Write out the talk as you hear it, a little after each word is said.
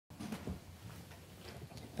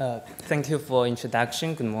Thank you for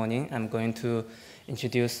introduction. Good morning. I'm going to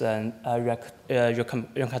introduce a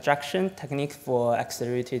reconstruction technique for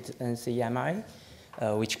accelerated SMRA,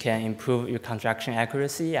 which can improve reconstruction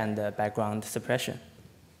accuracy and background suppression.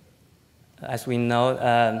 As we know,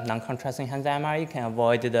 non-contrast enhanced MRA can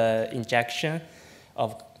avoid the injection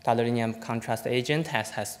of gadolinium contrast agent,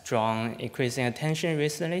 has drawn increasing attention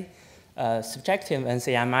recently. Subjective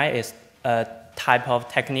NCMRA is a type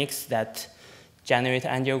of techniques that generate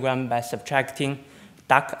angiogram by subtracting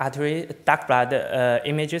dark blood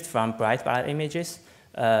images from bright blood images.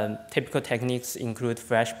 Typical techniques include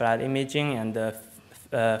fresh blood imaging and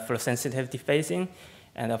flow-sensitive dephasing,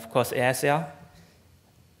 and of course ASL.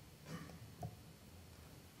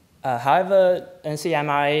 However,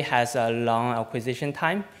 NCMRA has a long acquisition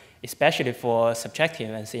time, especially for subjective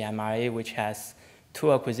NCMRA, which has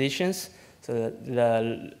 2 acquisitions. So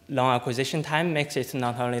the long acquisition time makes it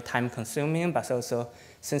not only time-consuming, but also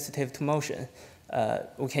sensitive to motion.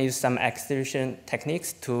 We can use some acceleration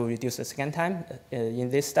techniques to reduce the scan time. In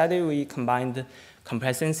this study, we combined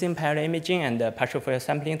compressed sensing, parallel imaging, and partial Fourier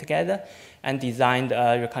sampling together, and designed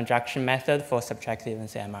a reconstruction method for subjective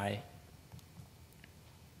NCMRA.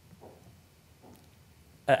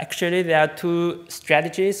 Actually, there are 2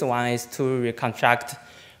 strategies. One is to reconstruct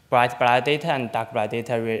bright blood data and dark blood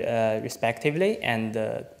data respectively, and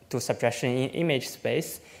do subtraction in image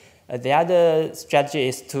space. The other strategy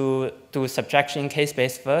is to do subtraction in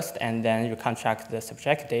k-space first and then reconstruct the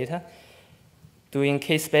subject data. Doing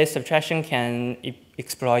k-space subtraction can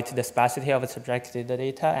exploit the sparsity of the subjected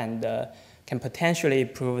data and can potentially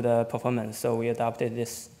improve the performance, so we adopted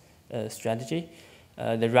this strategy.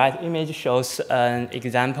 The right image shows an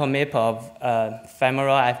example map of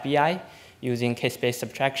femoral FBI using k-space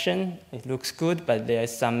subtraction. It looks good, but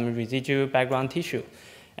there's some residual background tissue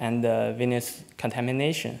and venous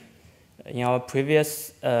contamination. In our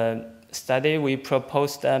previous study, we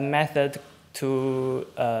proposed a method to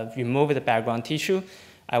remove the background tissue.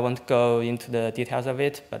 I won't go into the details of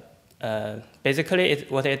it, but basically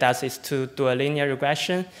what it does is to do a linear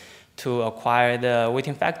regression to acquire the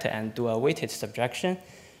weighting factor and do a weighted subtraction.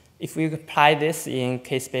 If we apply this in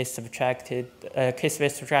k-space subtraction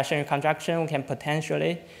reconstruction, we can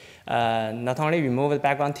potentially not only remove the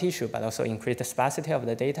background tissue, but also increase the sparsity of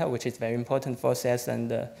the data, which is very important for CS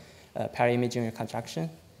and parallel imaging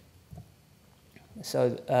reconstruction.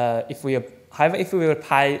 So however, if we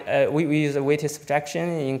apply, we use a weighted subtraction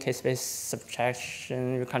in k-space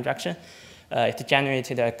subtraction reconstruction, it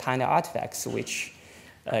generated a kind of artifacts which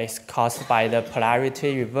is caused by the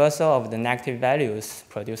polarity reversal of the negative values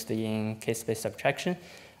produced in k-space subtraction.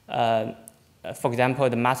 For example,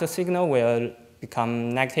 the muscle signal will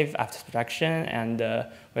become negative after subtraction and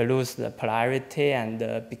will lose the polarity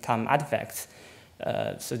and become artifacts.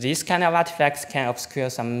 So these kind of artifacts can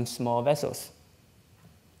obscure some small vessels.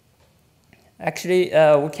 Actually,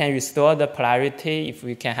 we can restore the polarity if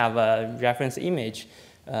we can have a reference image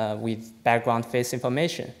with background phase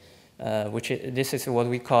information. This is what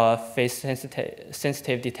we call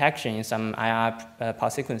phase-sensitive detection in some IR power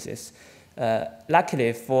sequences.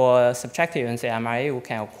 Luckily, for subjective NCMRA, we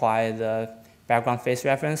can acquire the background phase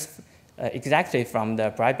reference exactly from the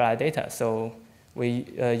bright blood data. So we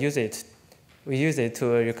use it to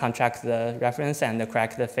reconstruct the reference and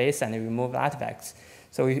correct the phase and remove artifacts.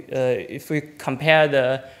 So if we compare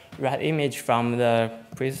the red image from the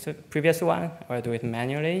previous one or do it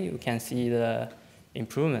manually, you can see the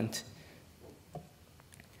improvement.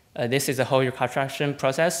 This is a whole reconstruction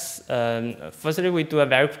process. Firstly, we do a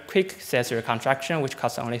very quick CS reconstruction, which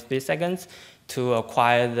costs only 3 seconds to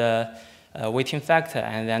acquire the weighting factor,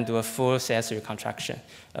 and then do a full CS reconstruction,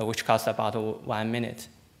 which costs about 1 minute.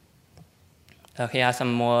 Here are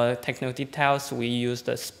some more technical details. We use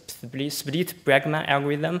the split Bregman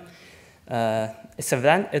algorithm. Its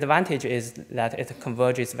advantage is that it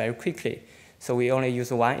converges very quickly. So we only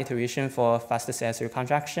use 1 iteration for fast CS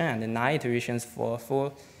reconstruction and 9 iterations for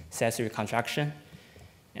full CS reconstruction.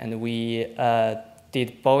 And we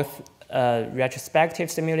did both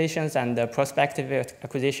retrospective simulations and prospective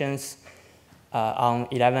acquisitions on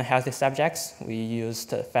 11 healthy subjects. We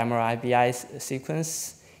used femoral IBI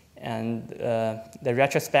sequence, and the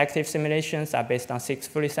retrospective simulations are based on 6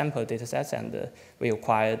 fully sampled datasets, and we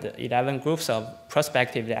acquired 11 groups of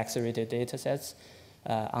prospectively accelerated datasets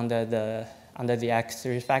under the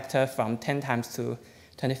accuracy factor from 10 times to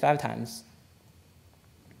 25 times.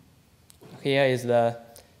 Here is the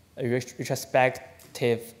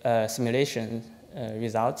retrospective simulation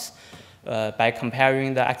results. By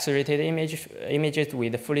comparing the accelerated images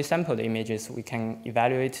with the fully sampled images, we can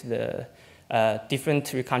evaluate the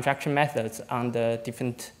different reconstruction methods on the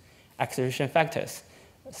different acceleration factors.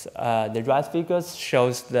 So, the right figures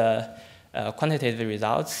shows the quantitative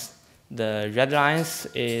results. The red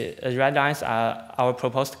lines are our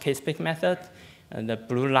proposed k-space method. The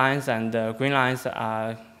blue lines and the green lines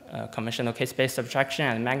are conventional k-space subtraction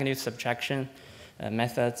and magnitude subtraction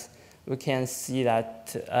methods. We can see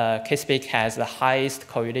that k-space has the highest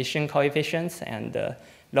correlation coefficients and the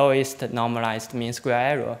lowest normalized mean square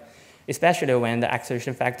error, especially when the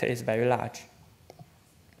acceleration factor is very large.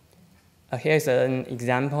 Here's an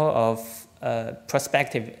example of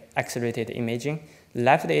prospective accelerated imaging. The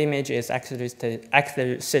left image is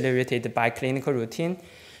accelerated by clinical routine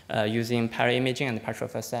using paraimaging and partial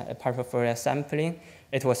Fourier sampling.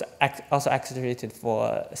 It was also accelerated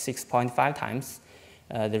for 6.5 times.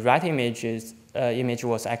 The right image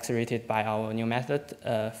was accelerated by our new method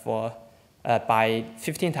by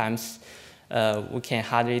 15 times. We can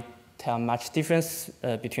hardly tell much difference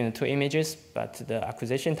between the two images, but the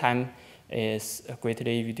acquisition time is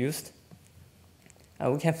greatly reduced.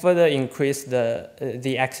 We can further increase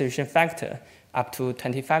the acceleration factor up to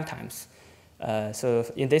 25 times.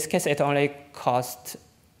 So in this case, it only costs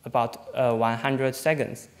about 100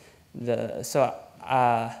 seconds.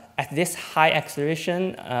 At this high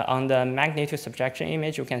acceleration on the magnitude subtraction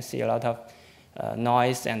image, you can see a lot of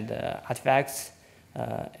noise and artifacts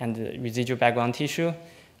and residual background tissue.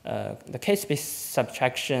 The k-space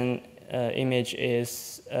subtraction image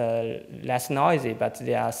is less noisy, but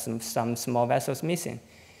there are some small vessels missing,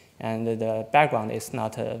 and the background is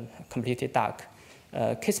not completely dark.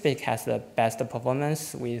 K-space has the best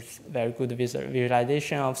performance with very good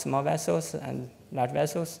visualization of small vessels and large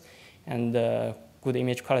vessels, and good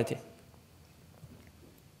image quality.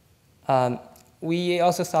 We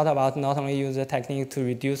also thought about not only use the technique to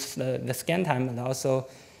reduce the scan time, but also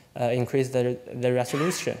increase the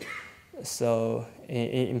resolution, so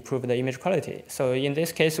improve the image quality. So in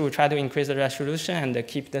this case, we try to increase the resolution and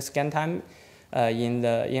keep the scan time in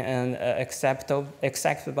an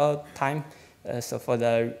acceptable time. So for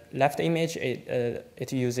the left image,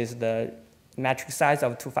 it uses the matrix size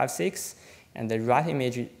of 256, and the right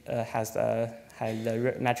image has the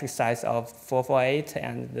matrix size of 448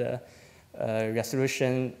 and the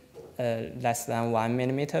resolution less than 1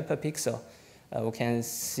 millimeter per pixel. We can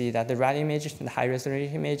see that the right image, the high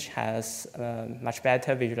resolution image, has much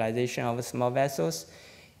better visualization of small vessels,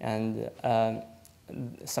 and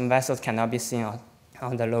some vessels cannot be seen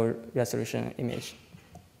on the low resolution image.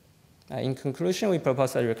 In conclusion, we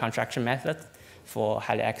propose a reconstruction method for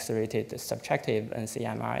highly accelerated subtractive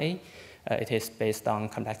SMRA. It is based on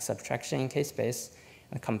complex subtraction in k-space.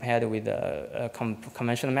 Compared with the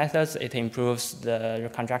conventional methods, it improves the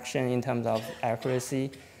reconstruction in terms of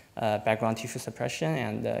accuracy, background tissue suppression,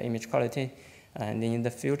 and image quality. And in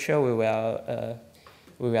the future, we will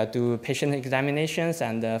do patient examinations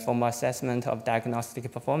and formal assessment of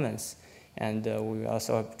diagnostic performance. And we will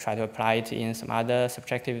also try to apply it in some other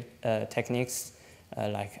subtractive techniques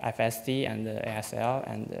like FSD and ASL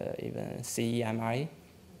and even CEMRA.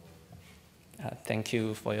 Thank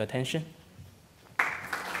you for your attention.